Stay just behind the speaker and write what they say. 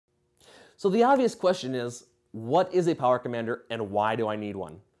So the obvious question is, what is a power commander and why do I need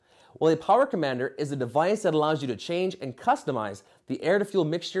one? Well, a power commander is a device that allows you to change and customize the air-to-fuel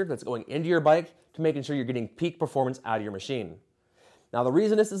mixture that's going into your bike to making sure you're getting peak performance out of your machine. Now, the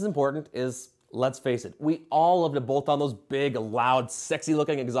reason this is important is, let's face it, we all love to bolt on those big, loud,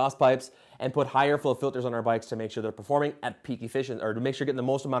 sexy-looking exhaust pipes and put high airflow filters on our bikes to make sure they're performing at peak efficiency, or to make sure you're getting the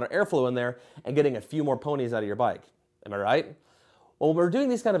most amount of airflow in there and getting a few more ponies out of your bike. Am I right? Well, when we're doing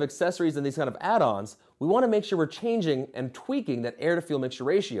these kind of accessories and these kind of add-ons, we want to make sure we're changing and tweaking that air-to-fuel mixture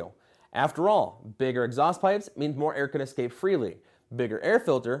ratio. After all, bigger exhaust pipes means more air can escape freely. Bigger air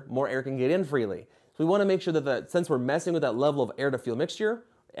filter, more air can get in freely. So we want to make sure that since we're messing with that level of air-to-fuel mixture,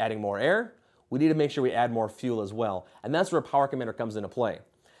 adding more air, we need to make sure we add more fuel as well. And that's where a power commander comes into play.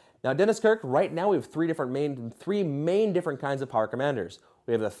 Now, Dennis Kirk, right now we have three main different kinds of power commanders.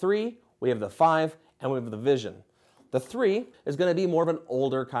 We have the 3, we have the 5, and we have the Vision. The 3 is going to be more of an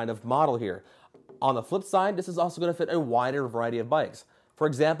older kind of model here. On the flip side, this is also going to fit a wider variety of bikes. For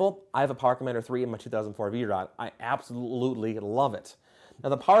example, I have a Power Commander 3 in my 2004 V-Rod. I absolutely love it. Now,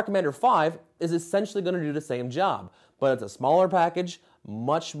 the Power Commander 5 is essentially going to do the same job, but it's a smaller package,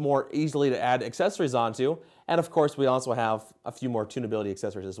 much more easily to add accessories onto, and of course, we also have a few more tunability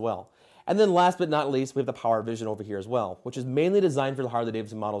accessories as well. And then last but not least, we have the Power Vision over here as well, which is mainly designed for the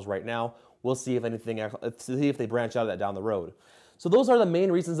Harley-Davidson models right now. We'll see if they branch out of that down the road. So those are the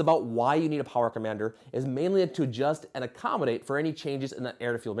main reasons about why you need a power commander, is mainly to adjust and accommodate for any changes in that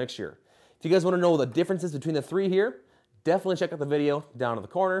air-to-fuel mixture. If you guys want to know the differences between the 3 here, definitely check out the video down in the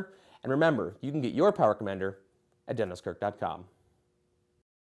corner. And remember, you can get your power commander at DennisKirk.com.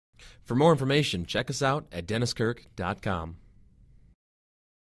 For more information, check us out at DennisKirk.com.